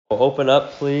We'll open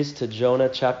up, please, to Jonah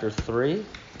chapter 3.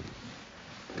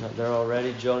 Not there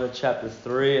already. Jonah chapter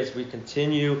 3, as we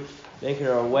continue making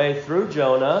our way through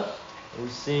Jonah.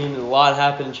 We've seen a lot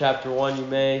happen in chapter 1, you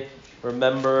may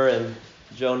remember, and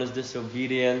Jonah's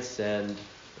disobedience and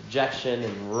rejection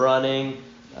and running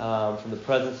from the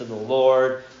presence of the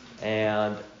Lord,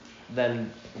 and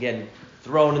then, again,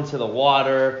 thrown into the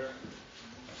water,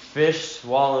 fish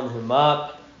swallowing him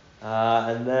up,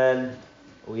 and then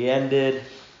we ended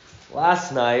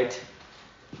last night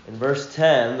in verse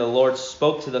 10. The Lord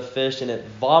spoke to the fish, and it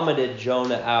vomited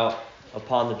Jonah out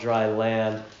upon the dry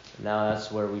land. And now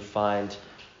that's where we find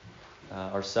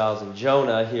ourselves in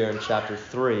Jonah here in chapter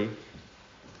 3.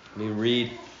 We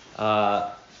read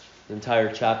the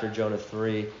entire chapter, Jonah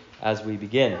 3, as we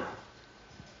begin.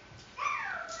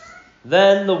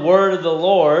 Then the word of the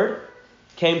Lord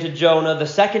came to Jonah the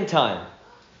second time,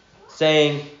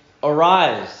 saying,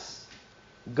 "Arise,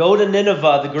 go to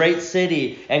Nineveh, the great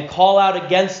city, and call out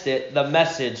against it the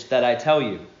message that I tell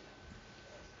you."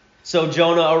 So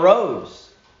Jonah arose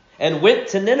and went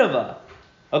to Nineveh,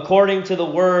 according to the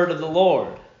word of the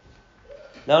Lord.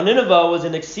 Now Nineveh was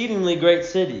an exceedingly great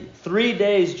city, 3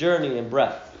 days' journey in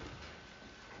breadth.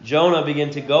 Jonah began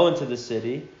to go into the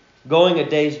city, going a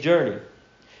day's journey.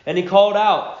 And he called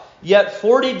out, "Yet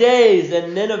 40 days,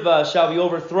 and Nineveh shall be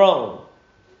overthrown."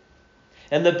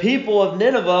 And the people of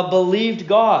Nineveh believed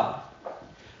God.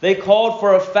 They called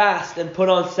for a fast and put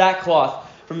on sackcloth,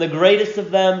 from the greatest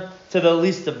of them to the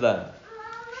least of them.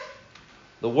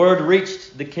 The word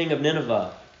reached the king of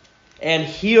Nineveh, and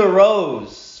he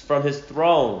arose from his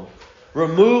throne,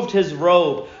 removed his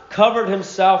robe, covered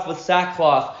himself with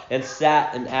sackcloth, and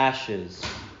sat in ashes.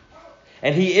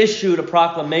 And he issued a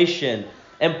proclamation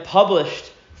and published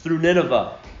through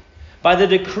Nineveh, by the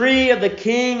decree of the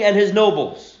king and his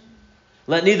nobles,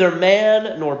 "Let neither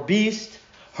man nor beast,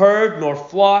 herd nor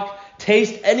flock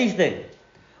taste anything.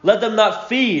 Let them not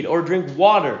feed or drink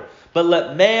water, but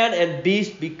let man and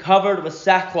beast be covered with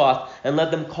sackcloth, and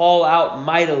let them call out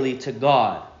mightily to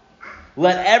God.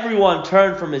 Let everyone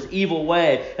turn from his evil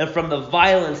way and from the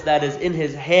violence that is in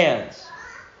his hands.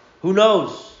 Who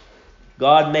knows?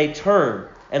 God may turn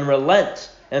and relent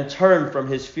and turn from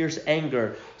his fierce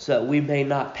anger, so that we may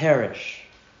not perish."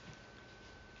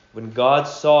 When God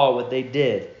saw what they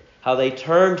did, how they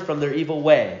turned from their evil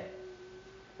way,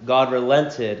 God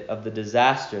relented of the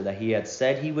disaster that he had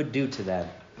said he would do to them,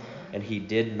 and he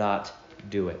did not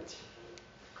do it.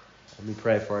 Let me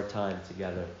pray for our time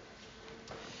together.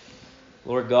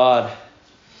 Lord God,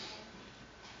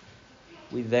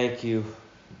 we thank you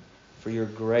for your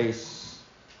grace,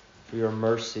 for your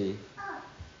mercy.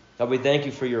 God, we thank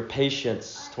you for your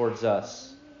patience towards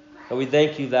us. God, we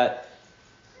thank you that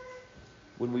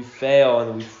when we fail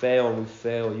and we fail and we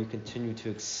fail, you continue to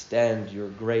extend your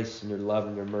grace and your love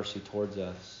and your mercy towards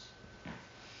us.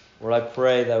 Lord, I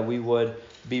pray that we would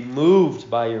be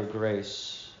moved by your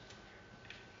grace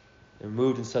and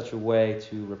moved in such a way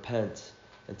to repent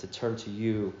and to turn to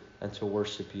you and to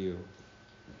worship you.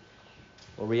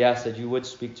 Lord, we ask that you would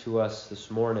speak to us this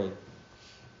morning.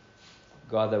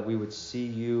 God, that we would see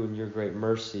you in your great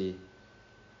mercy.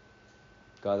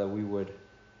 God, that we would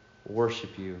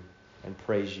worship you and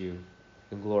praise you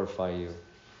and glorify you.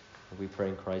 And we pray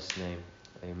in Christ's name.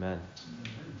 Amen.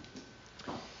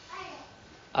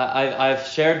 I've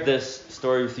shared this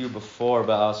story with you before,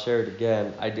 but I'll share it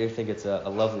again. I do think it's a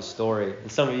lovely story.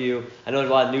 And some of you, I know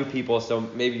there's a lot of new people, so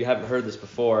maybe you haven't heard this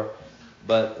before,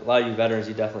 but a lot of you veterans,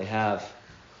 you definitely have.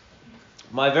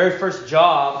 My very first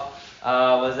job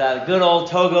was at a good old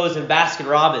Togo's and Baskin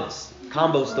Robbins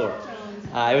combo store.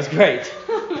 It was great.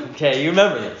 Okay, you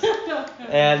remember this.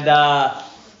 And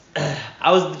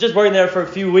I was just working there for a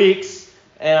few weeks,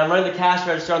 and I'm running the cash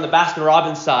register on the Baskin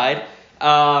Robbins side.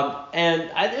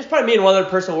 There's probably me and one other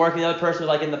person working. The other person was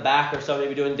like in the back or so,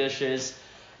 maybe doing dishes.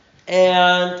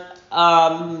 And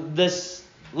this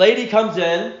lady comes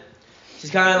in.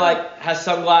 She's kind of like has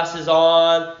sunglasses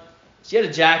on. She had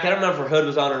a jacket. I don't remember if her hood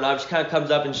was on or not. She kind of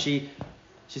comes up and she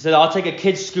said, "I'll take a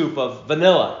kid's scoop of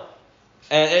vanilla."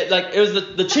 And it was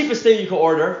the cheapest thing you could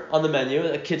order on the menu,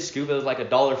 a kid's scoop. It was like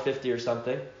 $1.50 or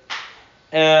something.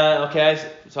 And okay,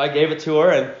 so I gave it to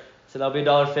her and said, "That'll be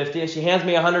 $1.50." And she hands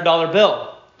me a $100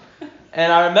 bill.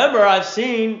 And I remember I've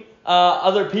seen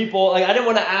other people, like I didn't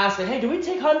want to ask, like, "Hey, do we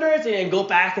take hundreds?" And go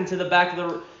back into the back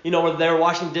of the, where they were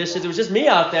washing dishes. It was just me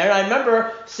out there. And I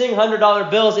remember seeing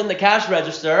 $100 bills in the cash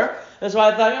register. And so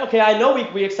I thought, okay, I know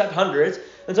we accept hundreds.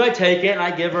 And so I take it and I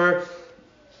give her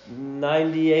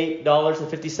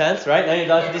 $98.50, right?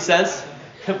 $98.50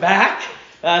 back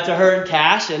to her in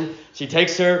cash. And she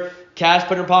takes her cash,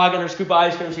 put in her pocket, and her scoop of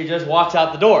ice cream. She just walks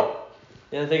out the door.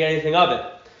 Didn't think anything of it.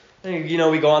 And,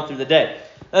 we go on through the day.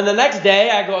 And the next day,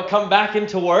 I come back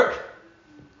into work,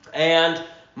 and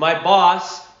my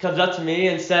boss comes up to me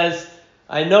and says,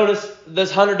 I noticed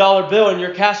this $100 bill in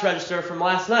your cash register from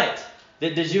last night.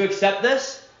 Did you accept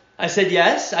this? I said,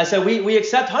 yes. I said, we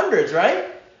accept hundreds, right?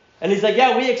 And he's like,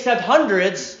 yeah, we accept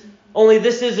hundreds, only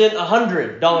this isn't a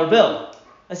 $100 bill.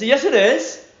 I said, yes, it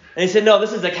is. And he said, no,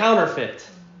 this is a counterfeit.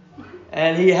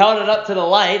 And he held it up to the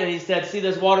light, and he said, see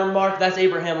this watermark? That's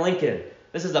Abraham Lincoln.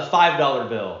 This is a $5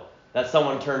 bill that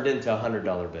someone turned into a $100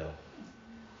 bill.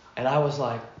 And I was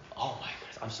like, oh my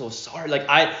goodness, I'm so sorry. Like,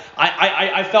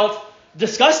 I felt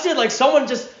disgusted, like someone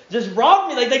just robbed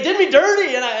me, like they did me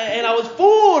dirty, and I was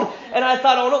fooled, and I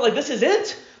thought, oh no, like this is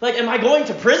it, like am I going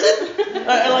to prison?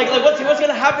 Like what's going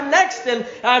to happen next? And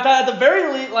I thought at the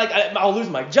very least, like I'll lose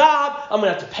my job, I'm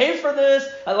going to have to pay for this,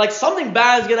 like something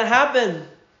bad is going to happen.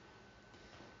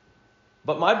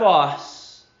 But my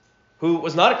boss, who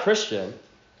was not a Christian,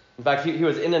 in fact he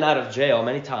was in and out of jail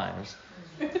many times.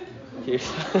 He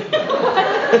was.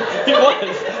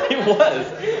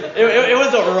 It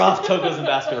was a rough Tokos and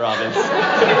Baskin Robbins.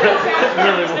 It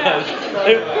really was.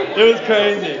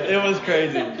 It was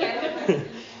crazy.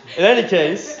 In any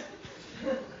case,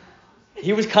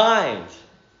 he was kind.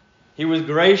 He was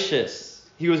gracious.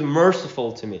 He was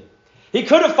merciful to me. He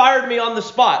could have fired me on the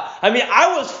spot. I mean,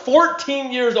 I was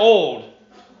 14 years old.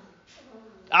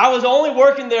 I was only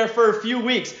working there for a few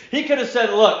weeks. He could have said,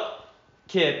 look,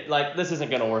 kid, like, this isn't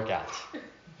going to work out.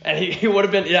 And he would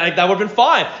have been, that would have been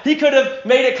fine. He could have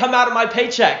made it come out of my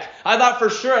paycheck. I thought for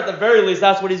sure at the very least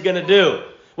that's what he's going to do.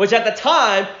 Which at the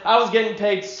time, I was getting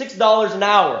paid $6 an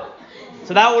hour.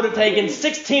 So that would have taken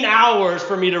 16 hours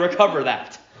for me to recover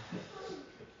that.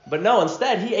 But no,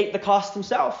 instead, he ate the cost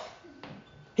himself.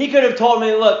 He could have told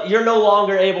me, look, you're no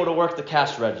longer able to work the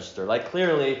cash register. Like,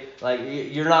 clearly, like,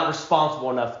 you're not responsible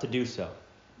enough to do so.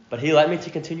 But he let me to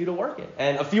continue to work it.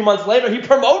 And a few months later, he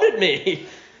promoted me.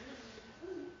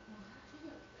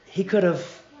 He could have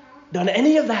done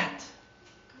any of that.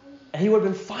 And he would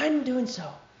have been fine in doing so.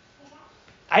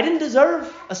 I didn't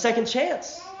deserve a second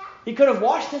chance. He could have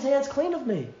washed his hands clean of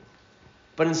me.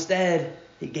 But instead,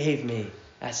 he gave me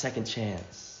that second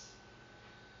chance.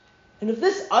 And if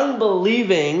this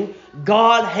unbelieving,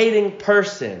 God-hating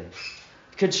person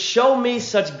could show me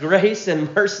such grace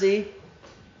and mercy,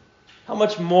 how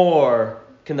much more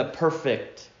can the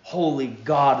perfect, holy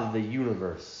God of the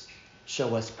universe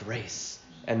show us grace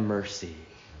and mercy?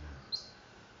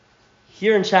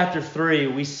 Here in chapter 3,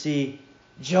 we see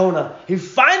Jonah. He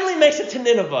finally makes it to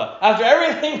Nineveh. After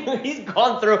everything he's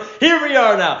gone through, here we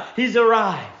are now. He's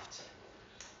arrived.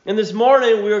 And this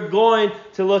morning, we're going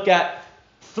to look at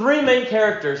three main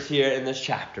characters here in this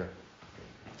chapter.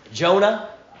 Jonah,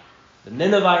 the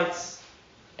Ninevites,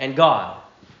 and God.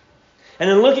 And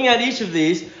in looking at each of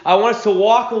these, I want us to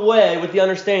walk away with the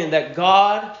understanding that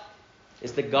God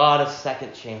is the God of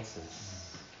second chances.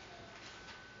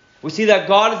 We see that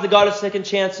God is the God of second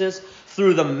chances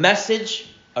through the message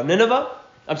of Nineveh.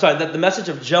 The message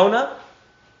of Jonah.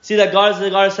 See that God is the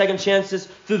God of second chances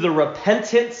through the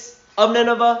repentance of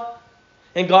Nineveh.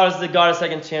 And God is the God of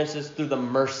second chances through the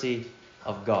mercy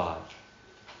of God.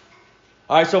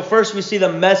 All right, so first we see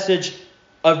the message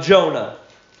of Jonah.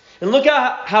 And look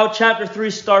at how chapter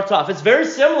 3 starts off. It's very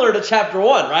similar to chapter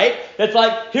 1, right? It's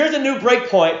like, here's a new break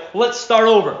point. Let's start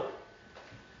over.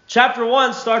 Chapter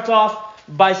 1 starts off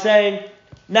by saying,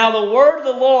 now the word of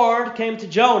the Lord came to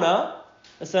Jonah,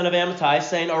 the son of Amittai,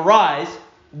 saying, arise,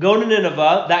 go to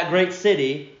Nineveh, that great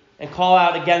city, and call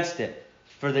out against it,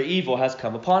 for their evil has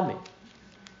come upon me.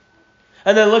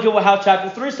 And then look at how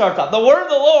chapter 3 starts off. The word of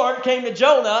the Lord came to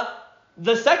Jonah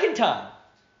the second time,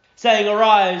 saying,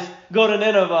 arise, go to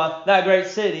Nineveh, that great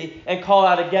city, and call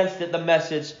out against it the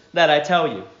message that I tell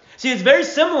you. See, it's very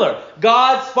similar.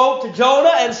 God spoke to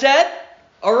Jonah and said,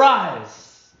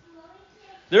 arise.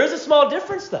 There is a small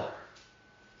difference, though.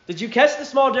 Did you catch the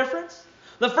small difference?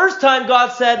 The first time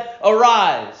God said,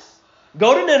 arise,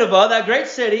 go to Nineveh, that great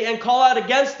city, and call out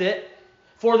against it,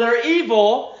 for their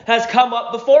evil has come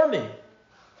up before me.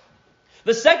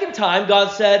 The second time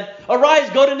God said, arise,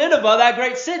 go to Nineveh, that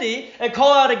great city, and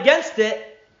call out against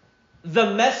it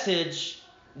the message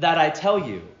that I tell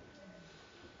you.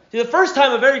 See, the first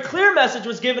time a very clear message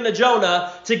was given to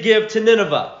Jonah to give to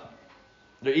Nineveh.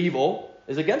 Their evil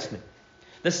is against me.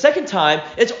 The second time,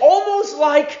 it's almost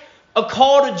like a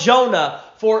call to Jonah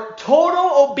for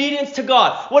total obedience to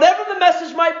God. Whatever the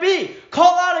message might be,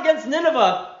 call out against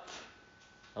Nineveh.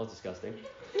 That was disgusting.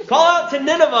 Call out to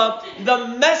Nineveh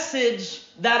the message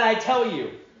that I tell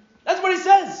you. That's what he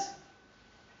says.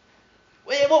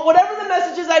 Whatever the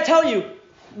message is I tell you,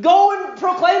 go and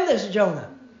proclaim this, Jonah.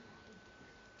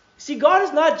 See, God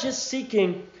is not just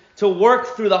seeking to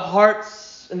work through the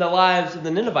hearts and the lives of the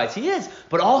Ninevites. He is,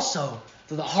 but also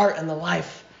through the heart and the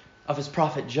life of his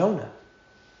prophet Jonah.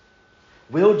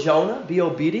 Will Jonah be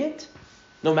obedient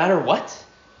no matter what?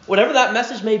 Whatever that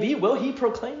message may be, will he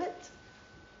proclaim it?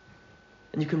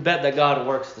 And you can bet that God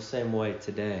works the same way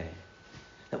today.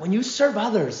 That when you serve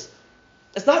others,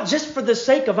 it's not just for the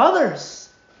sake of others.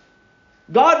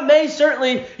 God may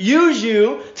certainly use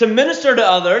you to minister to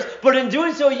others, but in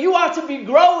doing so, you ought to be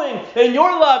growing in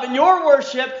your love and your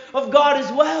worship of God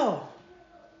as well.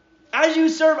 As you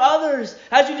serve others,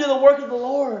 as you do the work of the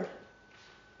Lord,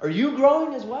 are you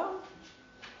growing as well?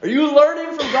 Are you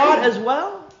learning from God as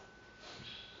well?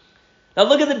 Now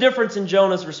look at the difference in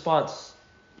Jonah's response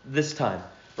this time,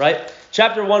 right?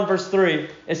 Chapter 1, verse 3,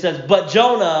 it says, "But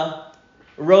Jonah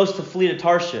rose to flee to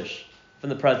Tarshish from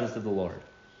the presence of the Lord."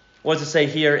 What does it say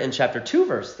here in chapter 2,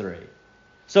 verse 3?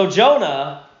 "So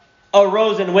Jonah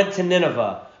arose and went to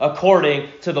Nineveh according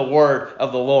to the word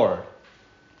of the Lord."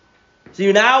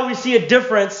 See, now we see a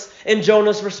difference in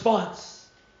Jonah's response.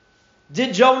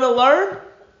 Did Jonah learn?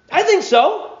 I think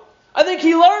so. I think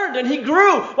he learned and he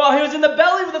grew while he was in the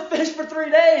belly of the fish for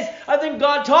 3 days. I think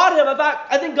God taught him. In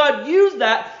fact, I think God used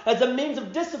that as a means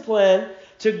of discipline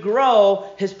to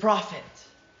grow his prophet.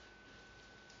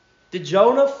 Did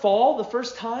Jonah fall the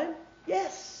first time?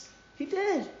 Yes, he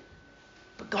did.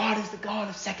 But God is the God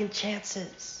of second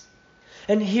chances.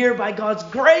 And here, by God's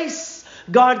grace,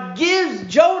 God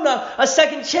gives Jonah a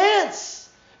second chance.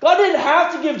 God didn't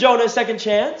have to give Jonah a second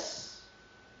chance,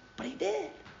 but he did.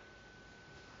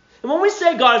 And when we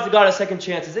say God is the God of second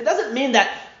chances, it doesn't mean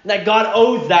that God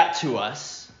owes that to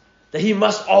us, that he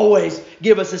must always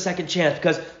give us a second chance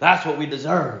because that's what we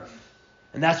deserve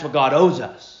and that's what God owes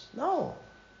us. No.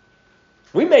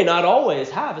 We may not always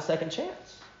have a second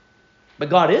chance, but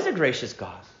God is a gracious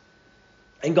God,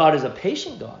 and God is a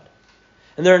patient God.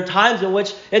 And there are times in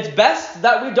which it's best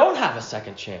that we don't have a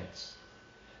second chance.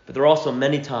 But there are also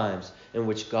many times in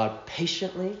which God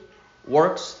patiently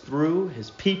works through his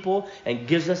people and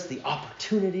gives us the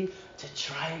opportunity to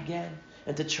try again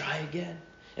and to try again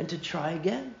and to try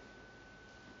again.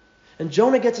 And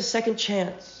Jonah gets a second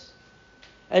chance.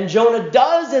 And Jonah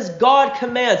does as God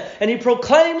commands. And he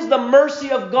proclaims the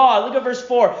mercy of God. Look at verse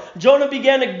 4. Jonah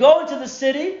began to go into the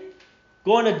city,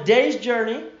 go on a day's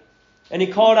journey, and he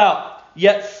called out,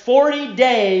 "Yet 40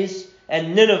 days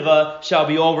and Nineveh shall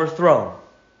be overthrown."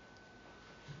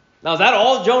 Now, is that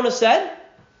all Jonah said?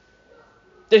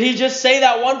 Did he just say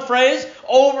that one phrase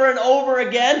over and over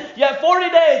again? "Yet 40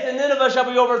 days and Nineveh shall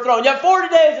be overthrown. Yet 40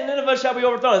 days and Nineveh shall be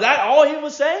overthrown." Is that all he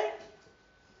was saying?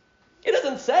 It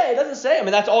doesn't say. I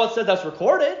mean, that's all it said that's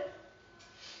recorded.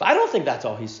 But I don't think that's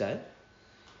all he said.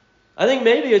 I think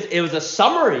maybe it was a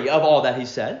summary of all that he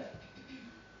said.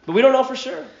 But we don't know for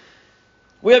sure.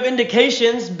 We have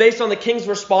indications based on the king's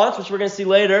response, which we're going to see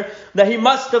later, that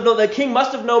the king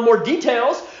must have known more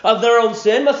details of their own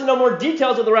sin, must have known more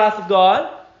details of the wrath of God.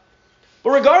 But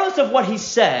regardless of what he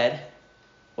said,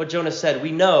 what Jonah said,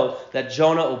 we know that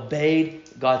Jonah obeyed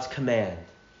God's command.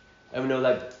 And we know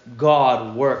that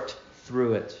God worked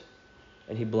through it,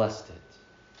 and he blessed it.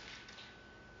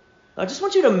 Now, I just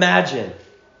want you to imagine,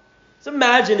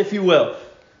 if you will,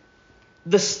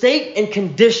 the state and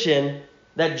condition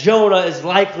that Jonah is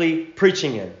likely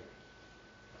preaching in.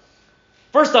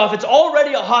 First off, it's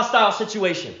already a hostile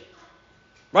situation.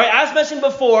 Right? As mentioned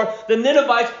before, the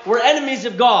Ninevites were enemies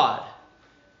of God.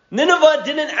 Nineveh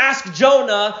didn't ask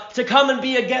Jonah to come and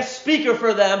be a guest speaker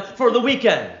for them for the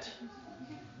weekend.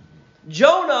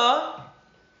 Jonah,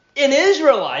 an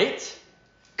Israelite,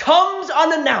 comes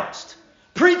unannounced,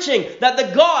 preaching that the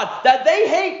God that they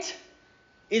hate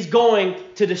is going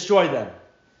to destroy them.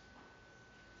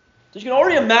 So you can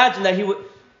already imagine that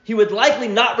he would likely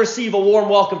not receive a warm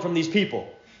welcome from these people.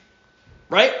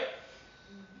 Right?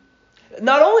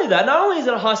 Not only is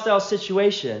it a hostile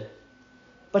situation,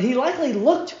 but he likely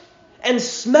looked and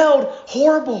smelled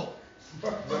horrible.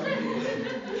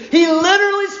 He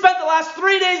literally spent the last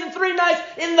 3 days and 3 nights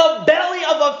in the belly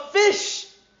of a fish.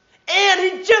 And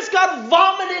he just got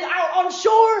vomited out on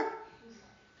shore.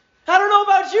 I don't know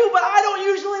about you, but I don't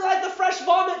usually like the fresh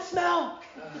vomit smell.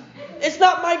 It's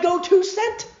not my go-to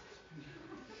scent.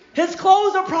 His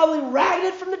clothes are probably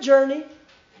ragged from the journey.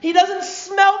 He doesn't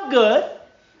smell good.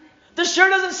 The sure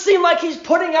doesn't seem like he's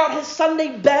putting out his Sunday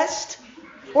best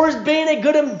or is being a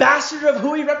good ambassador of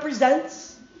who he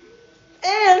represents.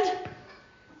 And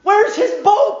where's his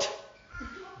boat?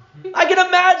 I can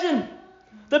imagine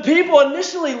the people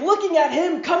initially looking at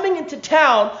him coming into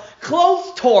town,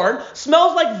 clothes torn,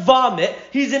 smells like vomit.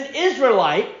 He's an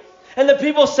Israelite. And the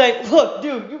people say, look,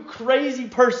 dude, you crazy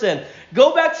person.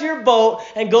 Go back to your boat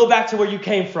and go back to where you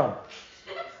came from.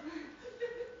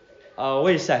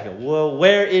 Wait a second. Well,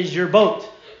 where is your boat?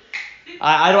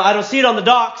 I don't see it on the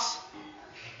docks.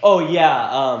 Oh, yeah.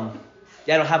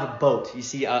 I don't have a boat. You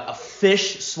see, a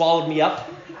fish swallowed me up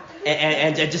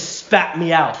and it just spat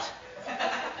me out.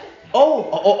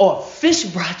 Oh, a fish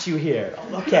brought you here.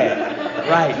 Okay,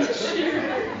 right.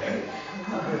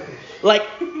 Like,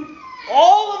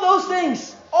 all those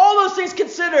things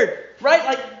considered, right?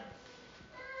 Like,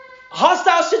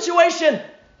 hostile situation.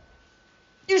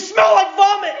 You smell like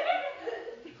vomit.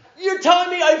 You're telling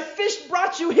me a fish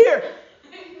brought you here.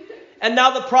 And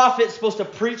now the prophet is supposed to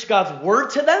preach God's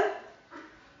word to them?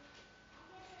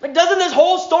 Like, doesn't this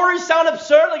whole story sound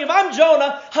absurd? Like, if I'm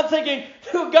Jonah, I'm thinking,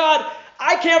 oh, God,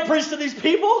 I can't preach to these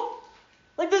people.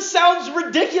 Like, this sounds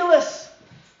ridiculous.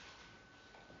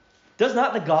 Does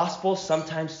not the gospel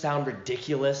sometimes sound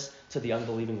ridiculous to the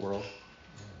unbelieving world?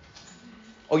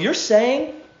 Oh, you're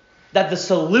saying that the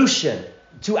solution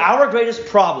to our greatest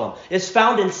problem is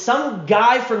found in some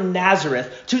guy from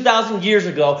Nazareth 2,000 years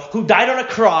ago who died on a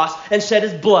cross and shed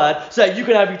his blood so that you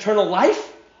can have eternal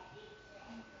life?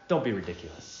 Don't be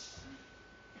ridiculous.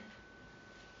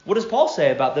 What does Paul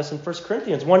say about this in 1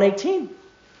 Corinthians 1:18?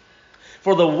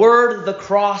 For the word of the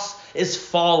cross is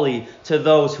folly to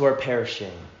those who are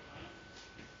perishing.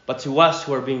 But to us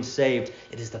who are being saved,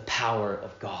 it is the power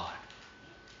of God.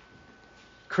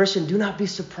 Christian, do not be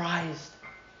surprised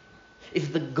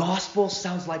if the gospel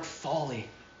sounds like folly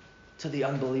to the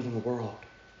unbelieving world.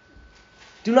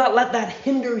 Do not let that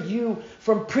hinder you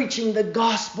from preaching the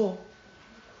gospel.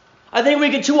 I think we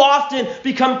can too often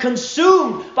become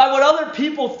consumed by what other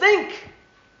people think.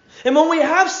 And when we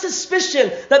have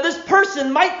suspicion that this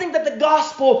person might think that the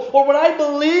gospel or what I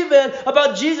believe in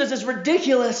about Jesus is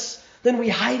ridiculous, then we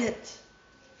hide it.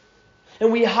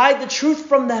 And we hide the truth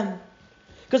from them.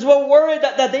 Because we're worried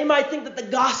that they might think that the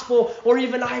gospel or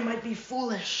even I might be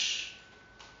foolish.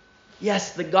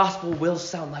 Yes, the gospel will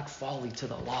sound like folly to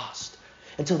the lost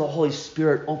until the Holy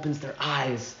Spirit opens their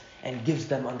eyes and gives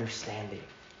them understanding.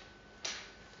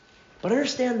 But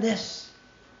understand this.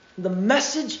 The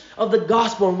message of the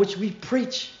gospel in which we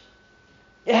preach,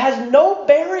 it has no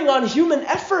bearing on human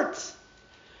effort.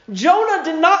 Jonah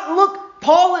did not look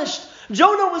polished.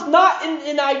 Jonah was not in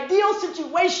an ideal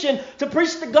situation to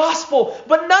preach the gospel.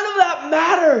 But none of that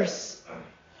matters.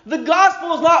 The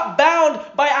gospel is not bound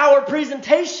by our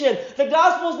presentation. The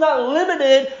gospel is not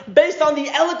limited based on the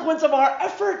eloquence of our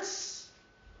efforts.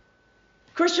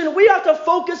 Christian, we have to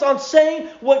focus on saying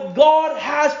what God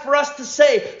has for us to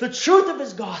say, the truth of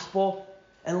his gospel,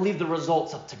 and leave the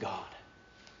results up to God.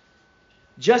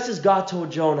 Just as God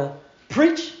told Jonah,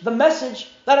 preach the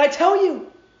message that I tell you.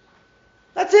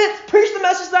 That's it. Preach the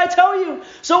message that I tell you.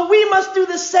 So we must do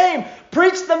the same.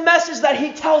 Preach the message that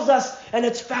he tells us, and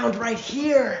it's found right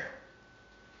here.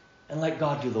 And let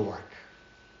God do the work.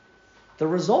 The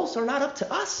results are not up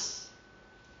to us.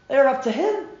 They are up to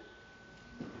him.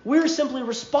 We're simply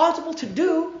responsible to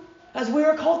do as we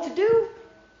are called to do.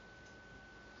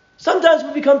 Sometimes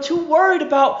we become too worried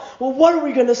about, well, what are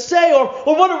we going to say? Or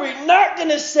what are we not going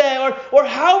to say? Or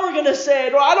how we're going to say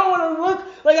it? Or I don't want to look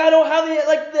like I don't have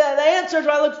the answers,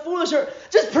 or I look foolish. Or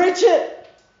just preach it.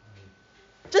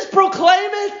 Just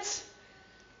proclaim it.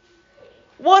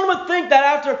 One would think that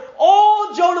after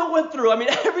all Jonah went through,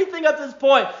 everything up to this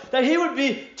point, that he would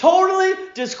be totally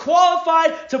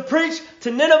disqualified to preach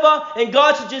to Nineveh, and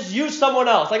God should just use someone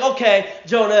else. Like, okay,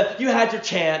 Jonah, you had your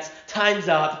chance. Time's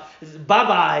up.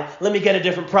 Bye-bye. Let me get a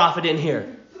different prophet in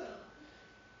here.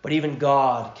 But even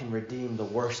God can redeem the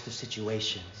worst of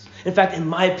situations. In fact, in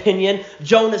my opinion,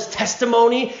 Jonah's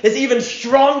testimony is even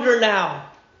stronger now.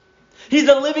 He's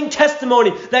a living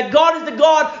testimony that God is the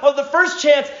God of the first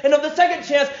chance and of the second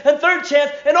chance and third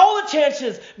chance and all the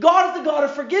chances. God is the God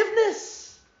of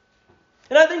forgiveness.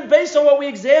 And I think based on what we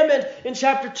examined in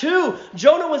chapter 2,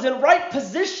 Jonah was in right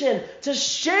position to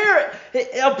share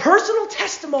a personal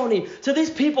testimony to these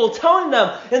people, telling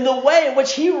them in the way in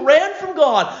which he ran from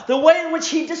God, the way in which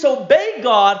he disobeyed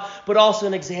God, but also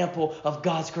an example of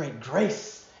God's great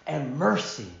grace and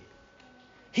mercy.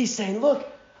 He's saying, look,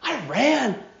 I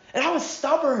ran. And I was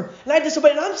stubborn, and I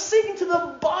disobeyed, and I'm sinking to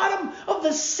the bottom of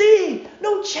the sea.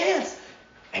 No chance.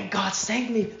 And God saved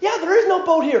me. Yeah, there is no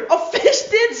boat here. A fish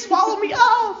did swallow me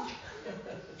up.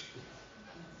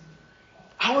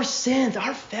 Our sins,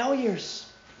 our failures,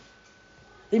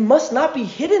 they must not be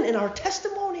hidden in our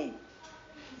testimony,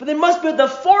 but they must be at the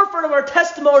forefront of our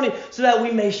testimony so that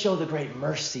we may show the great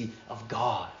mercy of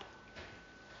God.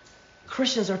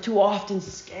 Christians are too often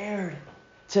scared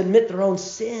to admit their own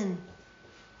sin.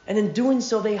 And in doing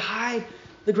so, they hide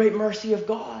the great mercy of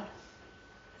God.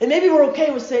 And maybe we're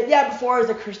okay with saying, yeah, before I was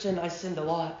a Christian, I sinned a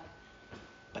lot.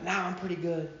 But now I'm pretty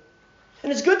good.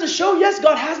 And it's good to show, yes,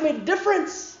 God has made a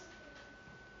difference.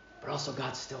 But also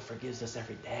God still forgives us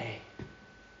every day.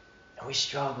 And we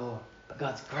struggle, but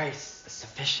God's grace is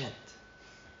sufficient.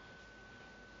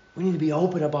 We need to be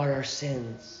open about our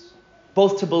sins,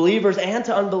 both to believers and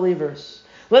to unbelievers.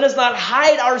 Let us not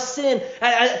hide our sin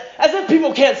as if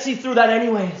people can't see through that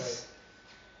anyways.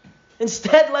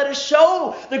 Instead, let us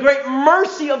show the great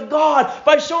mercy of God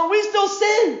by showing we still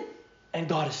sin and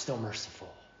God is still merciful.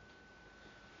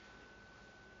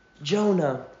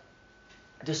 Jonah,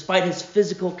 despite his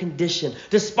physical condition,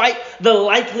 despite the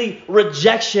likely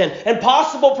rejection and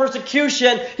possible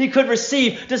persecution he could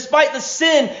receive, despite the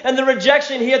sin and the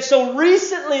rejection he had so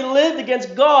recently lived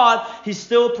against God, he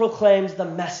still proclaims the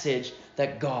message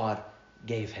that God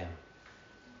gave him.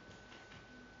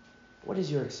 What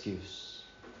is your excuse?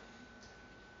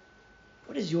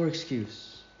 What is your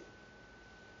excuse?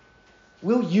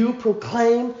 Will you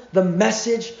proclaim the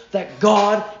message that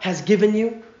God has given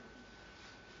you?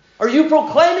 Are you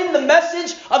proclaiming the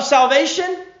message of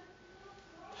salvation?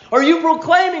 Are you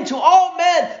proclaiming to all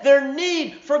men their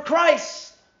need for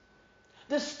Christ?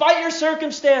 Despite your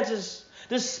circumstances,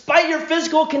 despite your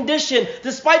physical condition,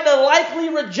 despite the likely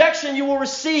rejection you will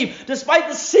receive, despite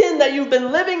the sin that you've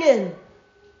been living in,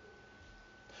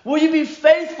 will you be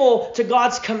faithful to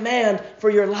God's command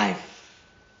for your life?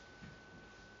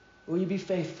 Will you be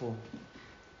faithful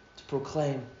to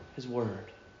proclaim His word?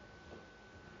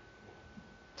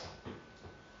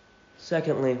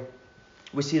 Secondly,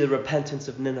 we see the repentance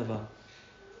of Nineveh.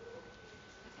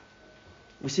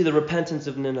 We see the repentance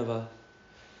of Nineveh.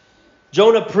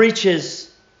 Jonah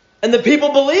preaches, and the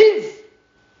people believe.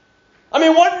 I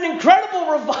mean, what an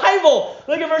incredible revival.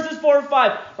 Look at verses 4 and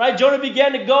 5. Right? Jonah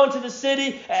began to go into the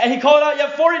city, and he called out,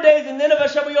 yet 40 days, and Nineveh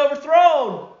shall be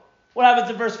overthrown. What happens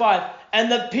in verse 5? And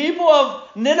the people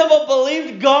of Nineveh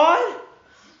believed God.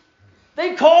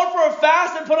 They called for a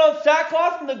fast and put on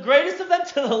sackcloth from the greatest of them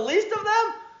to the least of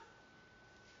them.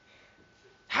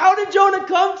 How did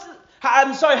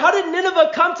how did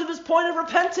Nineveh come to this point of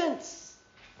repentance?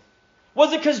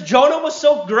 Was it because Jonah was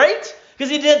so great? Because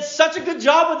he did such a good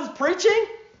job with his preaching?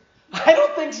 I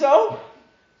don't think so.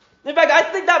 In fact, I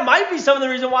think that might be some of the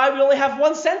reason why we only have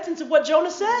one sentence of what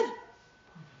Jonah said.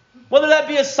 Whether that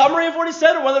be a summary of what he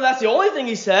said or whether that's the only thing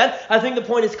he said, I think the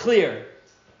point is clear.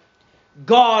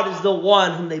 God is the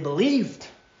one whom they believed.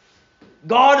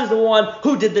 God is the one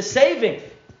who did the saving.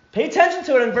 Pay attention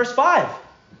to it in verse 5.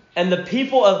 And the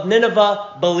people of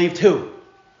Nineveh believed who?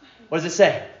 What does it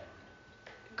say?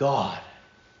 God.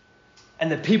 And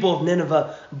the people of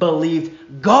Nineveh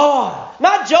believed God.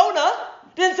 Not Jonah.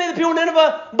 It didn't say the people of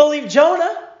Nineveh believed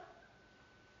Jonah.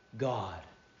 God.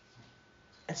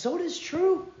 And so it is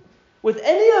true. With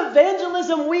any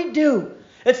evangelism we do,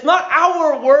 it's not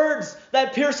our words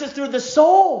that pierces through the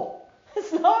soul.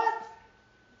 It's not.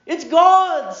 It's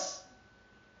God's.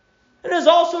 And it is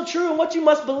also true in what you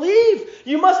must believe.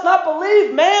 You must not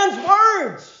believe man's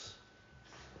words.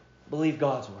 Believe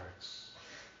God's words.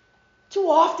 Too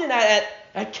often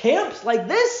at camps like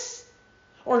this,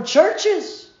 or in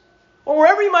churches, or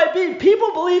wherever you might be,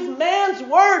 people believe man's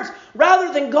words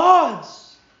rather than God's.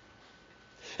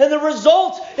 And the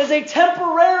result is a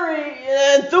temporary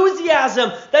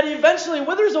enthusiasm that eventually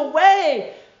withers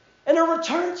away and a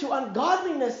return to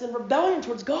ungodliness and rebellion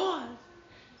towards God.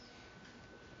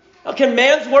 Now, can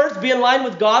man's words be in line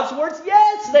with God's words?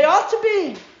 Yes, they ought to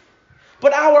be.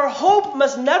 But our hope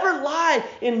must never lie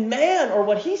in man or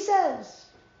what he says.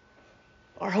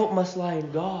 Our hope must lie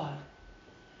in God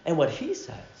and what he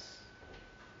says.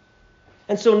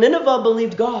 And so Nineveh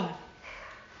believed God.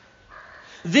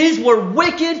 These were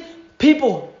wicked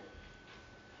people.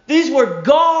 These were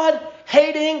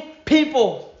God-hating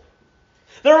people.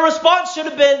 Their response should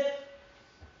have been,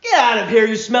 get out of here,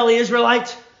 you smelly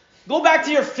Israelite. Go back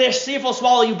to your fish, see if we'll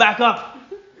swallow you back up.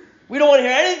 We don't want to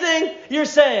hear anything you're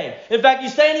saying. In fact, you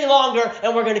stay any longer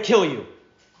and we're going to kill you.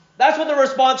 That's what the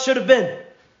response should have been.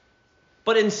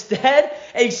 But instead,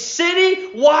 a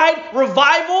city-wide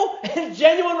revival and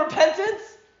genuine repentance.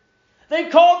 They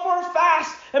called for a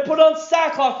fast and put on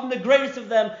sackcloth from the greatest of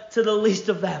them to the least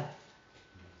of them.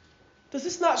 Does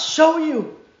this not show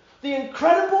you the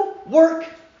incredible work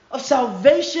of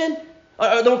salvation,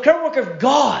 or the incredible work of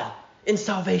God in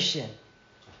salvation?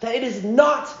 That it is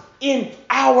not in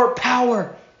our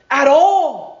power at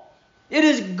all. It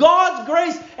is God's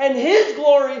grace and His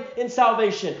glory in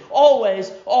salvation,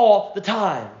 always, all the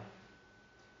time.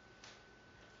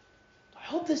 I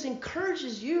hope this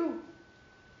encourages you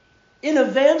in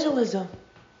evangelism.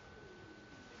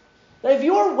 That if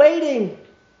you're waiting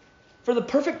for the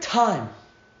perfect time,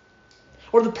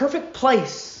 or the perfect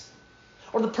place,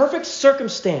 or the perfect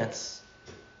circumstance,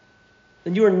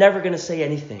 then you are never going to say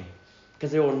anything,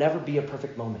 because there will never be a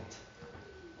perfect moment.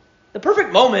 The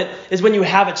perfect moment is when you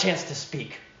have a chance to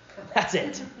speak. That's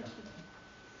it.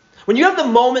 When you have the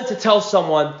moment to tell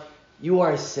someone, you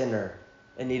are a sinner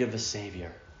in need of a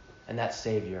Savior, and that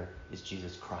Savior is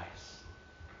Jesus Christ.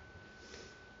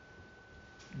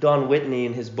 Don Whitney,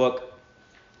 in his book,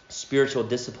 Spiritual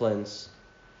Disciplines,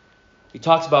 he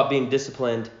talks about being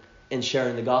disciplined in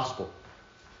sharing the gospel.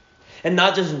 And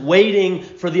not just waiting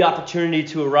for the opportunity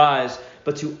to arise,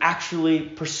 but to actually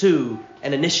pursue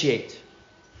and initiate.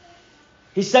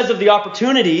 He says of the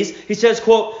opportunities, he says,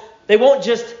 quote, they won't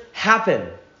just happen.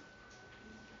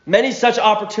 Many such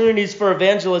opportunities for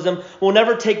evangelism will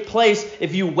never take place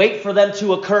if you wait for them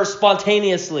to occur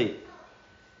spontaneously.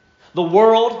 The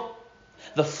world,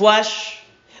 the flesh,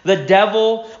 the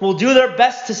devil will do their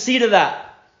best to see to that.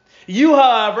 You,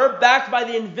 however, backed by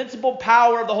the invincible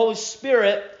power of the Holy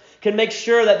Spirit, can make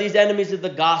sure that these enemies of the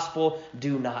gospel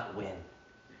do not win.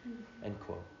 End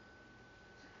quote.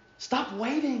 Stop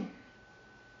waiting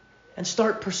and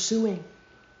start pursuing.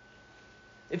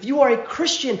 If you are a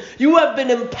Christian, you have been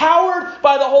empowered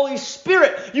by the Holy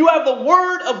Spirit. You have the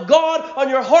Word of God on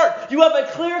your heart. You have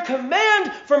a clear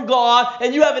command from God,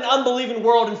 and you have an unbelieving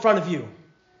world in front of you.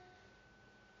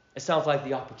 It sounds like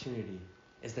the opportunity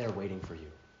is there waiting for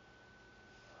you.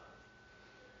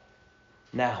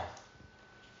 Now,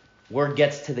 word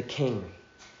gets to the king,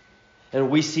 and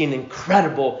we see an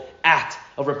incredible act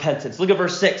of repentance. Look at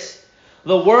verse 6.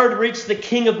 The word reached the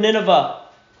king of Nineveh,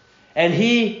 and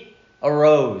he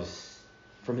arose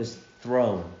from his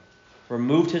throne,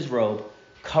 removed his robe,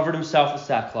 covered himself with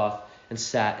sackcloth, and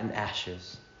sat in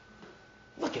ashes.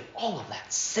 Look at all of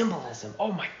that symbolism.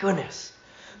 Oh my goodness.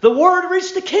 The word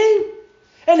reached the king,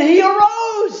 and he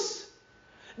arose.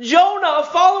 Jonah, a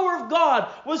follower of God,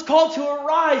 was called to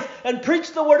arise and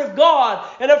preach the word of God.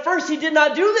 And at first he did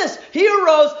not do this. He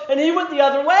arose and he went the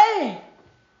other way.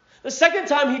 The second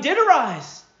time he did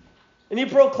arise and he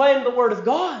proclaimed the word of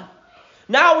God.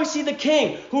 Now we see the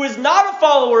king, who is not a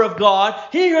follower of God.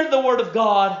 He heard the word of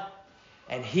God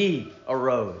and he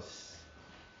arose.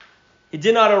 He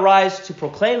did not arise to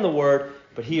proclaim the word,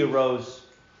 but he arose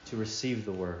to receive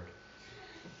the word.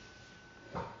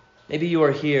 Maybe you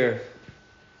are here.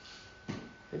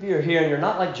 Maybe you're here and you're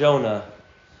not like Jonah.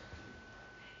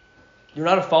 You're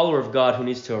not a follower of God who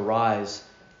needs to arise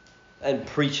and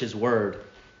preach his word.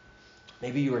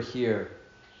 Maybe you are here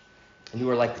and you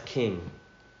are like the king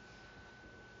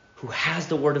who has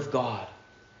the word of God,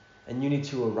 and you need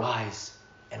to arise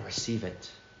and receive it.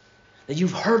 That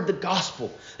you've heard the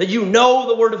gospel, that you know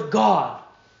the word of God.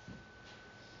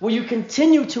 Will you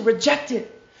continue to reject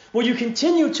it? Will you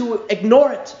continue to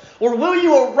ignore it? Or will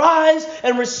you arise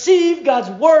and receive God's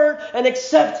word and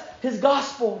accept his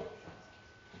gospel?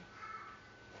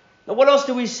 Now, what else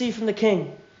do we see from the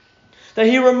king? That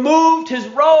he removed his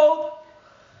robe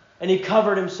and he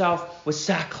covered himself with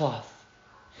sackcloth.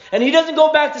 And he doesn't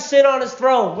go back to sit on his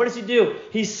throne. What does he do?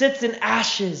 He sits in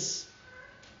ashes.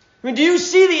 I mean, do you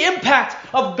see the impact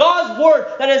of God's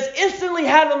word that has instantly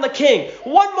had on the king?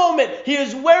 One moment, he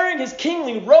is wearing his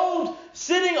kingly robe,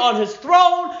 sitting on his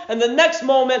throne, and the next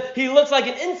moment, he looks like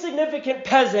an insignificant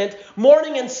peasant,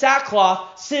 mourning in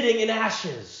sackcloth, sitting in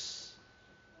ashes.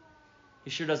 He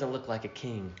sure doesn't look like a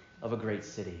king of a great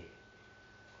city.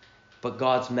 But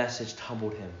God's message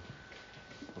humbled him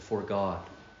before God.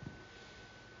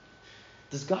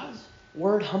 Does God's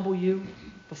word humble you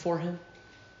before him?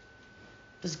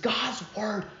 Does God's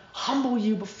word humble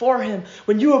you before him?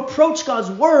 When you approach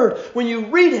God's word, when you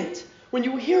read it, when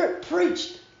you hear it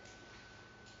preached,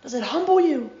 does it humble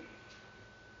you?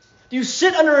 Do you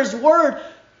sit under his word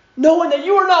knowing that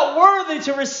you are not worthy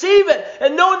to receive it,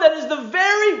 and knowing that it is the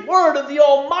very word of the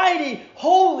almighty,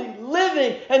 holy,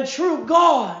 living, and true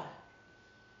God?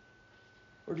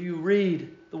 Or do you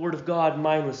read the word of God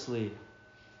mindlessly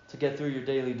to get through your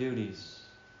daily duties?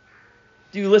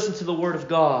 Do you listen to the word of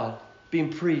God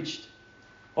being preached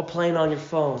while playing on your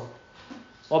phone,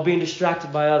 while being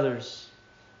distracted by others,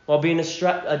 while being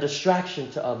a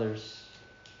distraction to others,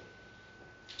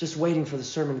 just waiting for the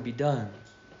sermon to be done?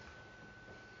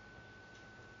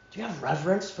 Do you have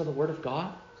reverence for the word of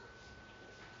God?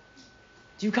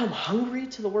 Do you come hungry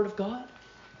to the word of God?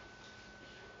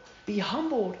 Be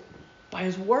humbled by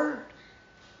his word.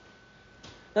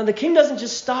 Now the king doesn't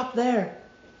just stop there.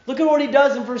 Look at what he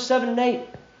does in verse 7 and 8.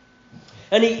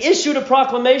 And he issued a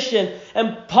proclamation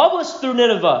and published through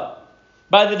Nineveh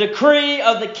by the decree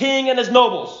of the king and his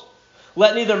nobles.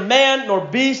 Let neither man nor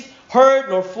beast, herd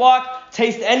nor flock not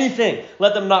taste anything.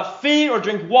 Let them not feed or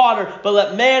drink water, but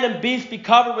let man and beast be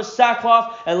covered with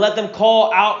sackcloth, and let them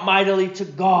call out mightily to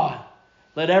God.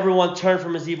 Let everyone turn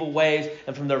from his evil ways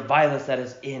and from their violence that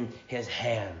is in his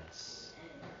hands.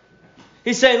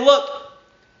 He's saying, look,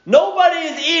 nobody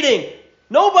is eating.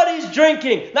 Nobody's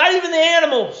drinking. Not even the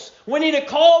animals. We need to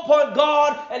call upon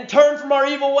God and turn from our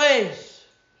evil ways.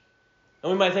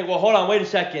 And we might think, well, hold on, wait a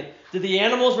second. Did the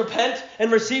animals repent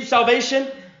and receive salvation?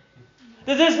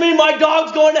 Does this mean my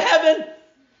dog's going to heaven?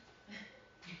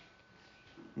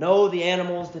 No, the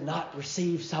animals did not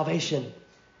receive salvation.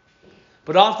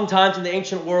 But oftentimes in the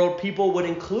ancient world, people would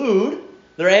include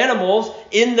their animals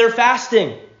in their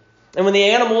fasting. And when the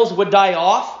animals would die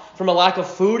off from a lack of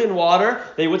food and water,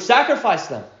 they would sacrifice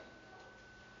them.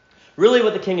 Really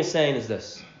what the king is saying is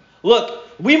this. Look,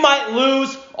 we might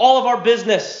lose all of our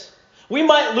business. We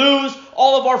might lose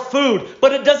all of our food.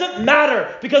 But it doesn't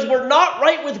matter because we're not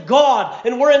right with God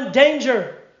and we're in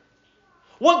danger.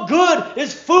 What good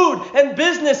is food and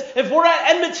business if we're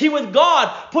at enmity with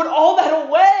God? Put all that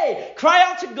away. Cry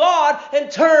out to God and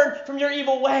turn from your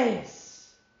evil ways.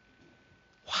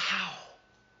 Wow.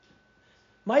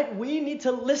 Might we need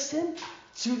to listen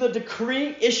to the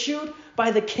decree issued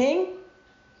by the king?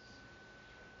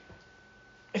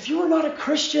 If you are not a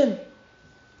Christian,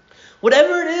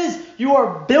 whatever it is you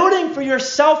are building for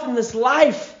yourself in this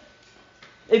life,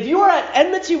 if you are at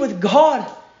enmity with God,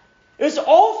 it's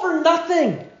all for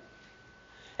nothing.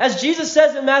 As Jesus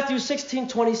says in Matthew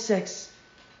 16:26,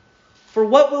 for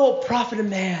what will it profit a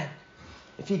man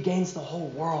if he gains the whole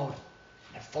world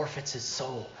and forfeits his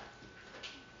soul?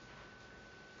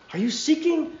 Are you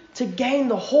seeking to gain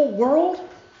the whole world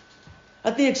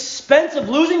at the expense of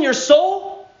losing your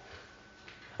soul?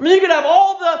 I mean, you could have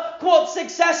all the, quote,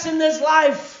 success in this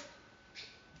life.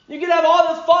 You could have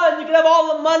all the fun. You could have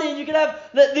all the money. You could have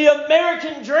the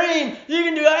American dream. You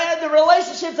can do the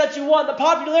relationships that you want, the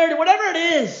popularity, whatever it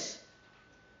is.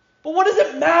 But what does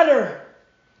it matter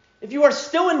if you are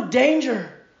still in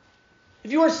danger?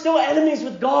 If you are still enemies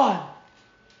with God?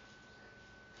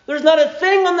 There's not a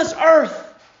thing on this earth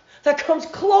that comes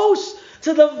close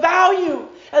to the value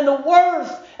and the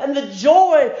worth and the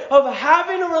joy of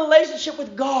having a relationship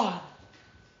with God.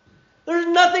 There's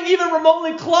nothing even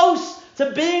remotely close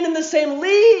to being in the same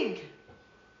league.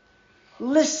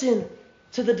 Listen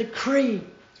to the decree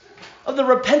of the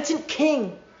repentant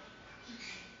king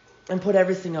and put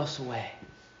everything else away.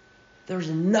 There's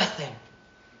nothing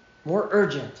more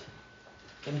urgent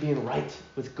than being right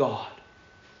with God.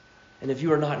 And if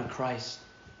you are not in Christ,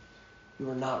 you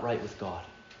are not right with God.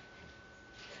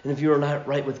 And if you are not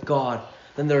right with God,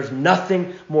 then there's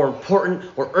nothing more important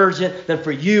or urgent than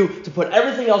for you to put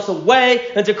everything else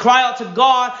away and to cry out to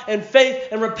God in faith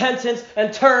and repentance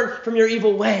and turn from your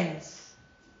evil ways.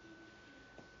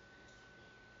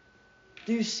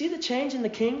 Do you see the change in the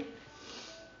king?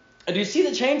 And do you see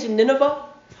the change in Nineveh?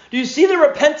 Do you see the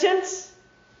repentance?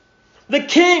 The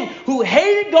king who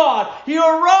hated God, he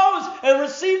arose and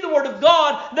received the word of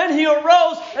God. Then he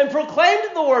arose and proclaimed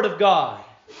the word of God.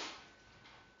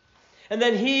 And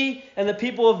then he and the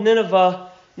people of Nineveh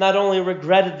not only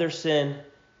regretted their sin,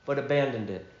 but abandoned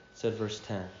it, said verse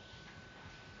 10.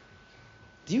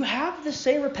 Do you have the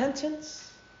same repentance?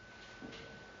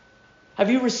 Have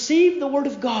you received the word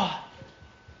of God?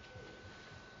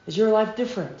 Is your life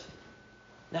different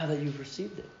now that you've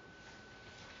received it?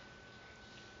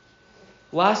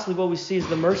 Lastly, what we see is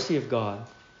the mercy of God.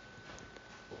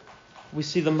 We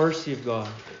see the mercy of God.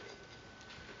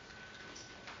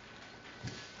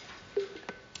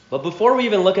 But before we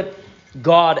even look at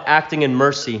God acting in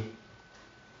mercy,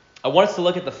 I want us to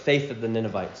look at the faith of the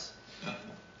Ninevites.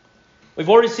 We've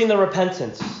already seen the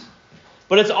repentance,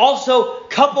 but it's also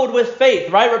coupled with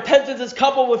faith, right? Repentance is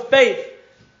coupled with faith.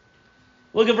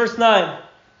 Look at verse 9.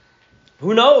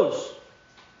 Who knows?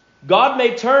 God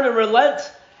may turn and relent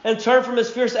and turn from his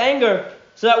fierce anger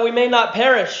so that we may not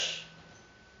perish.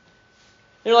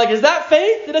 You're like, is that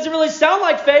faith? It doesn't really sound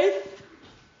like faith.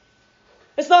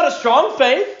 It's not a strong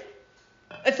faith.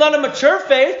 It's not a mature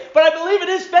faith, but I believe it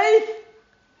is faith.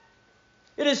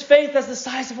 It is faith that's the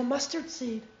size of a mustard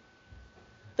seed.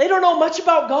 They don't know much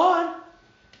about God,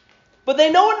 but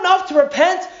they know enough to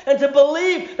repent and to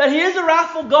believe that he is a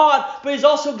wrathful God, but he's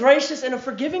also gracious and a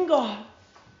forgiving God.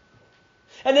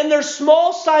 And in their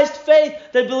small-sized faith,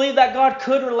 they believe that God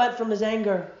could relent from his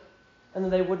anger and that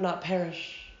they would not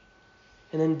perish.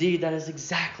 And indeed, that is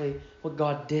exactly what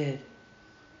God did.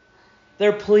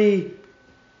 Their plea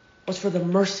was for the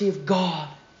mercy of God,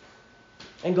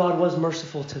 and God was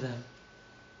merciful to them.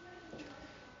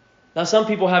 Now, some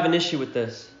people have an issue with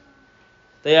this.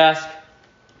 They ask,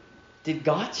 did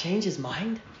God change his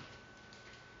mind?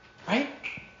 Right?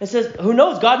 It says, who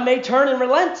knows? God may turn and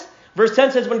relent. Verse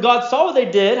 10 says, when God saw what they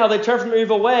did, how they turned from their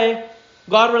evil way,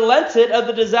 God relented of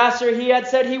the disaster he had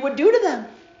said he would do to them.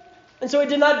 And so he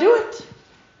did not do it.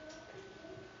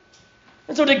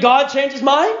 And so did God change his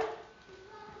mind?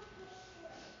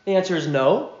 The answer is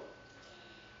no.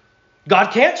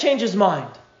 God can't change his mind.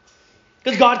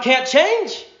 Because God can't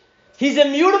change. He's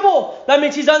immutable. That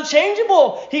means he's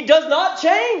unchangeable. He does not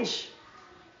change.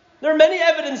 There are many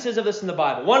evidences of this in the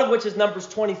Bible. One of which is Numbers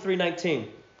 23:19.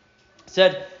 It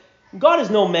said, God is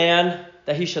no man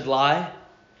that he should lie,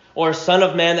 or a son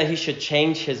of man that he should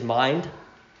change his mind.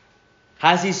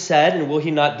 Has he said, and will he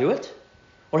not do it?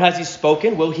 Or has he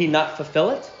spoken, will he not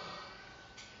fulfill it?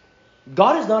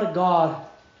 God is not a God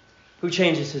who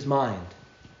changes his mind.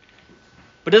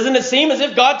 But doesn't it seem as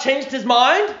if God changed his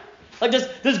mind? Like,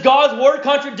 does God's word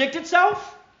contradict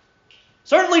itself?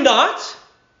 Certainly not.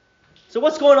 So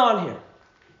what's going on here?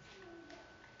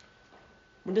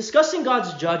 When discussing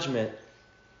God's judgment,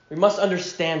 we must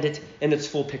understand it in its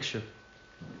full picture.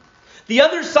 The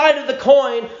other side of the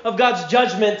coin of God's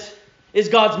judgment is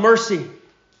God's mercy.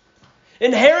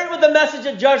 Inherent with the message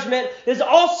of judgment is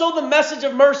also the message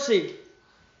of mercy.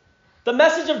 The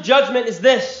message of judgment is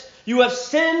this: you have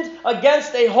sinned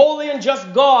against a holy and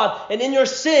just God, and in your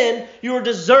sin, you are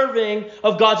deserving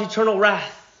of God's eternal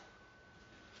wrath.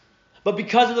 But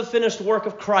because of the finished work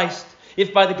of Christ,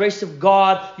 if by the grace of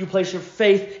God you place your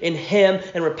faith in him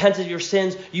and repent of your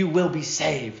sins, you will be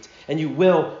saved, and you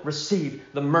will receive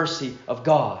the mercy of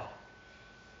God.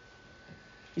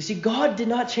 You see, God did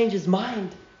not change his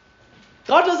mind.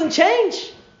 God doesn't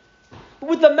change. But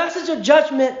with the message of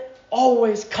judgment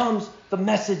always comes the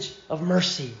message of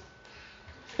mercy.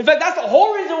 In fact, that's the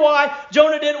whole reason why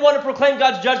Jonah didn't want to proclaim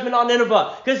God's judgment on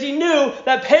Nineveh, because he knew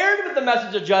that paired with the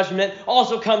message of judgment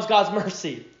also comes God's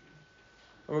mercy.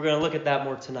 And we're going to look at that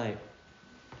more tonight.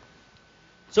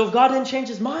 So if God didn't change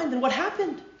his mind, then what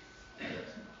happened?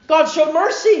 God showed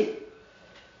mercy.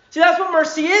 See, that's what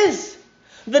mercy is.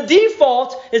 The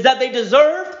default is that they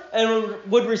deserved and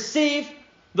would receive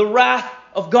the wrath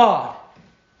of God.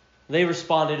 They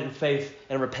responded in faith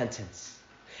and repentance.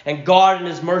 And God in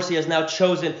his mercy has now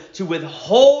chosen to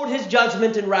withhold his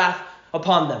judgment and wrath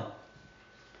upon them.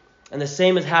 And the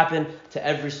same has happened to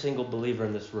every single believer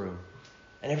in this room.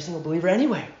 And every single believer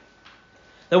anywhere.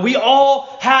 That we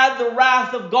all had the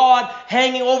wrath of God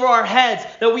hanging over our heads.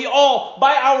 That we all,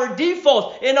 by our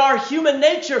default, in our human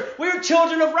nature, we're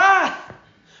children of wrath.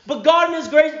 But God in his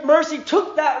great mercy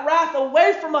took that wrath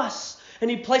away from us. And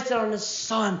he placed it on his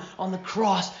Son on the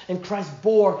cross. And Christ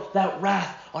bore that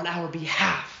wrath on our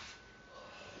behalf.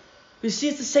 You see,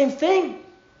 it's the same thing.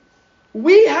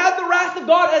 We had the wrath of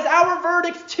God as our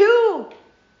verdict too.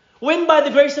 When by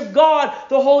the grace of God,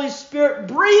 the Holy Spirit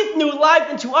breathed new life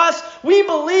into us, we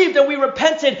believed and we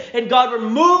repented, and God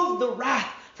removed the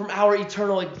wrath from our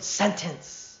eternal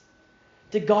sentence.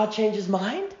 Did God change his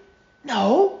mind?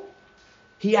 No.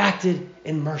 He acted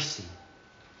in mercy.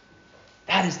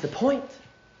 That is the point.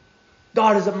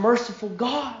 God is a merciful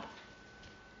God.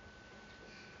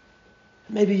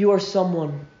 Maybe you are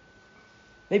someone,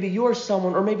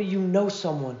 or maybe you know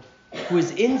someone who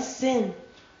is in sin.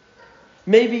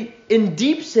 Maybe in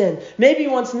deep sin. Maybe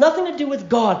wants nothing to do with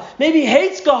God. Maybe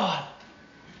hates God.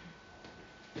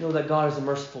 You know that God is a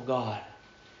merciful God.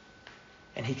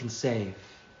 And he can save.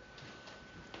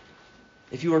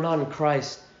 If you are not in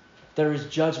Christ, there is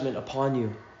judgment upon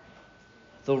you.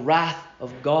 The wrath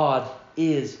of God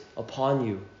is upon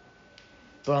you.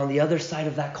 But on the other side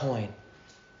of that coin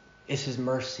is his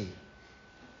mercy.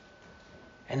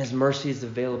 And his mercy is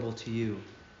available to you.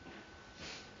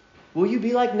 Will you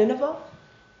be like Nineveh?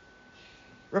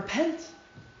 Repent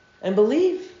and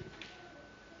believe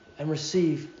and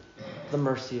receive the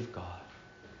mercy of God.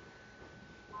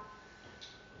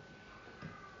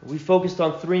 We focused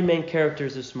on three main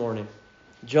characters this morning: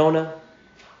 Jonah,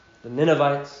 the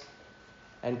Ninevites,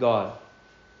 and God.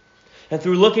 And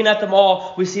through looking at them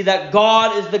all, we see that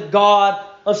God is the God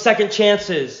of second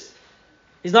chances.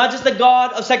 He's not just the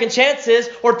God of second chances,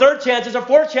 or third chances, or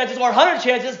fourth chances, or 100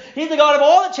 chances. He's the God of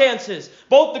all the chances.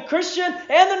 Both the Christian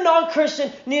and the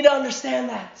non-Christian need to understand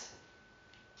that.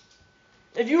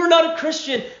 If you are not a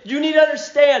Christian, you need to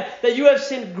understand that you have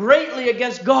sinned greatly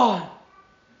against God.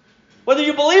 Whether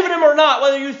you believe in him or not,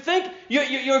 whether you think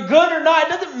you're good or not, it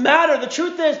doesn't matter. The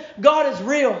truth is, God is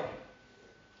real.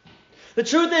 The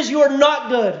truth is, you are not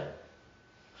good.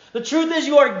 The truth is,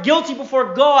 you are guilty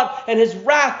before God, and his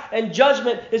wrath and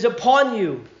judgment is upon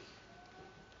you.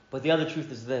 But the other truth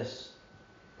is this: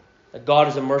 that God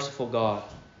is a merciful God.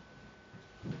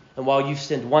 And while you've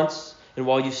sinned once, and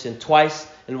while you sinned twice,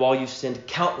 and while you sinned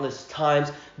countless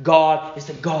times, God is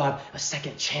the God of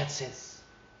second chances.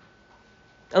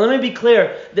 And let me be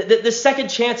clear, the second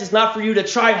chance is not for you to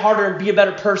try harder and be a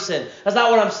better person. That's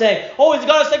not what I'm saying. Oh, he's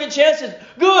got a second chances.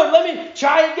 Good, let me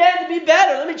try again to be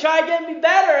better. Let me try again to be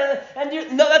better.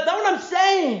 No, that's not what I'm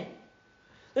saying.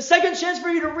 The second chance for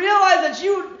you to realize that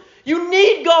you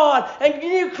need God and you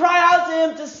need to cry out to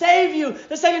Him to save you.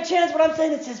 The second chance, what I'm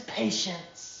saying, is His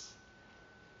patience.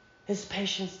 His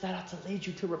patience that ought to lead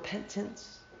you to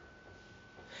repentance.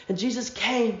 And Jesus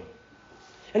came.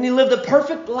 And He lived a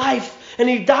perfect life. And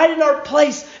He died in our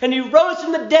place. And He rose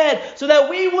from the dead so that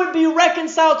we would be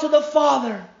reconciled to the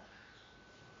Father.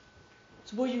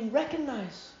 So will you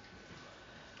recognize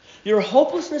your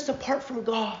hopelessness apart from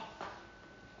God?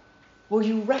 Will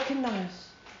you recognize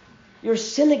your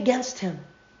sin against Him?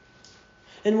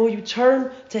 And will you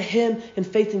turn to Him in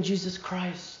faith in Jesus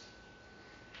Christ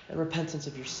and repentance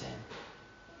of your sin?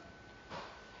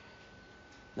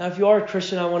 Now, if you are a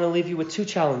Christian, I want to leave you with two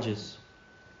challenges.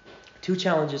 Two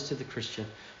challenges to the Christian.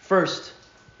 First,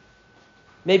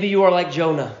 maybe you are like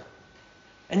Jonah,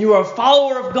 and you are a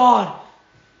follower of God,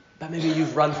 but maybe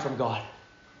you've run from God.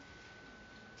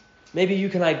 Maybe you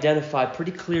can identify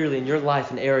pretty clearly in your life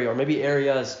an area, or maybe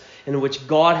areas in which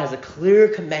God has a clear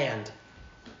command,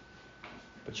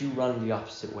 but you run the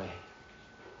opposite way.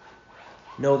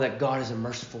 Know that God is a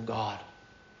merciful God,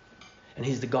 and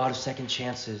He's the God of second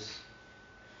chances.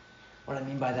 What I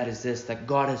mean by that is this, that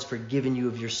God has forgiven you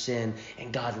of your sin,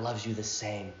 and God loves you the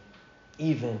same,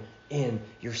 even in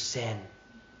your sin.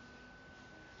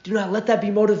 Do not let that be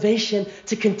motivation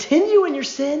to continue in your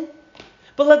sin,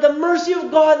 but let the mercy of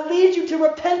God lead you to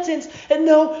repentance and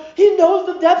know He knows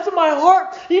the depths of my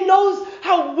heart. He knows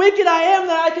how wicked I am,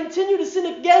 that I continue to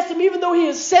sin against Him even though He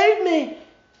has saved me,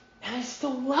 and He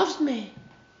still loves me.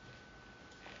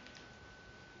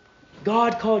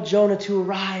 God called Jonah to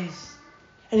arise.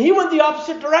 And he went the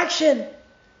opposite direction.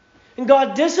 And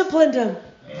God disciplined him.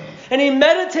 And he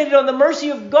meditated on the mercy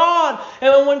of God.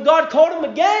 And when God called him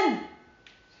again,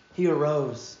 he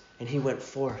arose and he went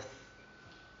forth.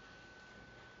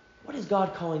 What is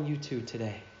God calling you to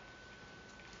today?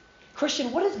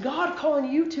 Christian, what is God calling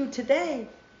you to today?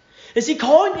 Is He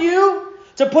calling you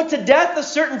to put to death a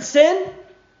certain sin?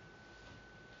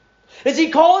 Is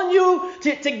He calling you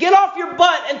to get off your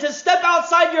butt and to step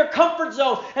outside your comfort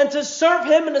zone and to serve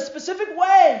Him in a specific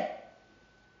way?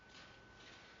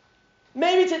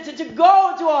 Maybe to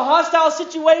go into a hostile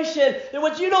situation in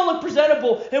which you don't look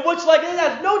presentable, in which it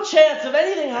has no chance of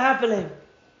anything happening.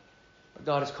 But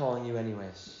God is calling you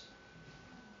anyways.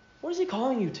 What is He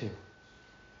calling you to?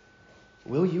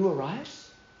 Will you arise?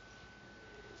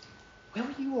 Will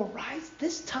you arise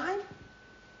this time?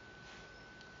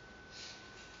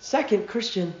 Second,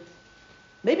 Christian,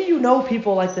 maybe you know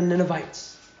people like the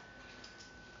Ninevites.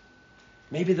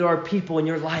 Maybe there are people in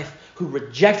your life who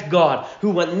reject God,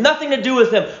 who want nothing to do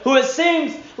with Him, who it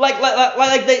seems like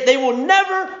they will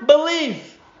never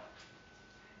believe.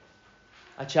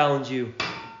 I challenge you,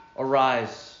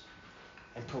 arise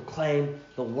and proclaim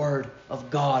the word of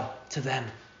God to them.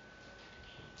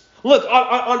 Look,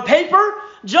 on paper,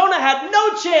 Jonah had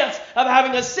no chance of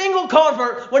having a single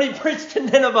convert when he preached to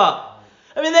Nineveh.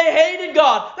 I mean, they hated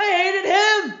God. They hated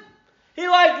Him. He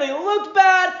likely looked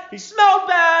bad. He smelled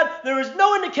bad. There was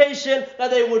no indication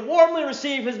that they would warmly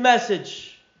receive His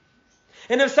message.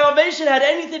 And if salvation had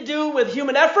anything to do with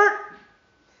human effort,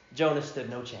 Jonah stood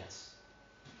no chance.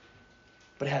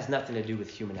 But it has nothing to do with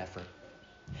human effort.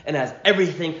 And has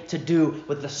everything to do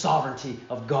with the sovereignty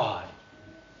of God.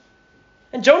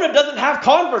 And Jonah doesn't have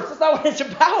converts. That's not what it's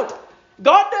about.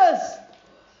 God does.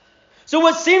 So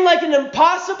what seemed like an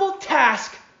impossible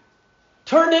task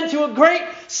turned into a great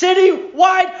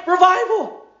city-wide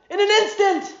revival in an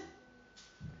instant.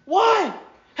 Why?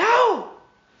 How?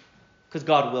 Because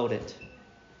God willed it.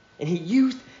 And He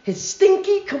used His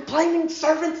stinky, complaining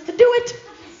servants to do it.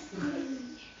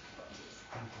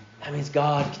 That means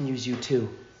God can use you too,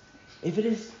 if it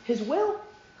is His will.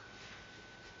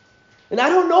 And I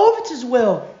don't know if it's His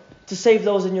will to save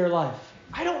those in your life.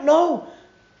 I don't know.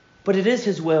 But it is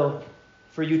His will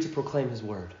for you to proclaim His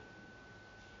word.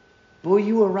 Will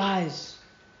you arise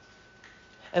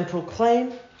and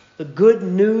proclaim the good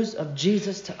news of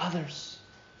Jesus to others,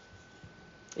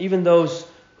 even those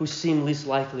who seem least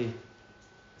likely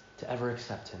to ever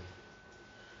accept Him?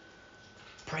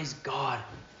 Praise God,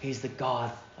 He's the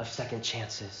God of second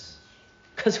chances.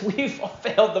 Because we've all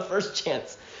failed the first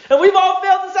chance. And we've all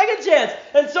failed the second chance.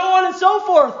 And so on and so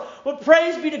forth. But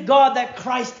praise be to God that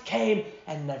Christ came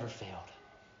and never failed.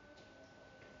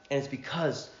 And it's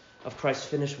because of Christ's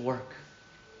finished work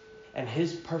and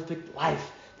His perfect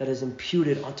life that is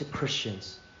imputed onto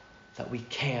Christians, that we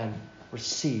can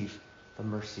receive the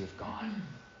mercy of God.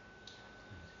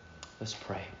 Let's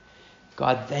pray.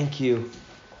 God, thank you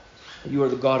that you are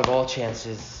the God of all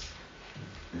chances.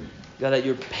 God, that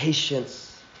your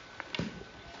patience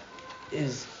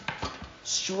is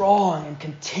strong and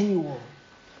continual,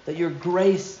 that your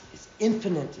grace is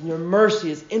infinite and your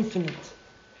mercy is infinite.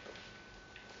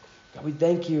 God, we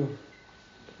thank you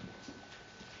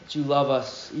that you love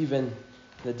us even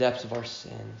in the depths of our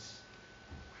sins.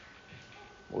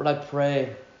 Lord, I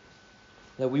pray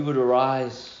that we would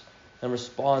arise and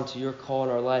respond to your call in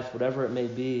our life, whatever it may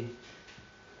be.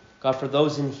 God, for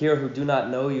those in here who do not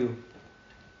know you,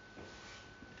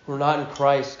 who are not in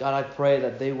Christ, God, I pray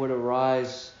that they would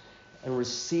arise and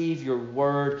receive your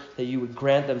word, that you would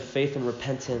grant them faith and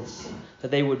repentance,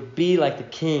 that they would be like the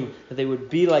king, that they would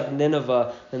be like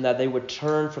Nineveh, and that they would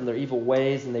turn from their evil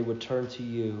ways and they would turn to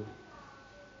you.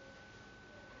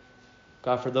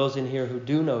 God, for those in here who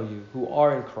do know you, who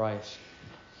are in Christ,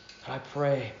 God, I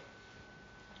pray,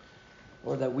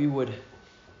 Lord, that we would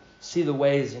see the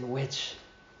ways in which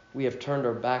we have turned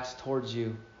our backs towards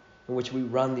you, in which we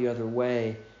run the other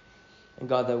way, and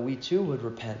God, that we too would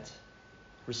repent,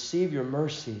 receive your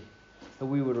mercy, that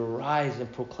we would arise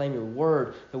and proclaim your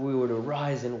word, that we would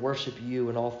arise and worship you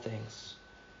in all things.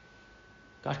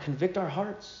 God, convict our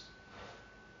hearts.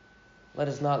 Let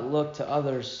us not look to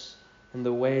others in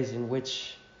the ways in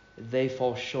which they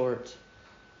fall short,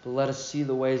 but let us see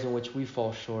the ways in which we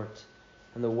fall short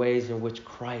and the ways in which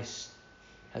Christ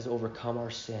has overcome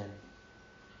our sin.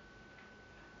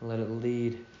 And let it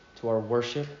lead to our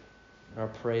worship and our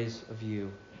praise of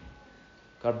you.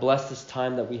 God, bless this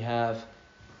time that we have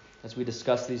as we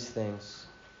discuss these things.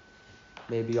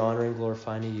 May it be honoring and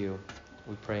glorifying to you.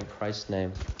 We pray in Christ's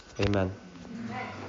name. Amen.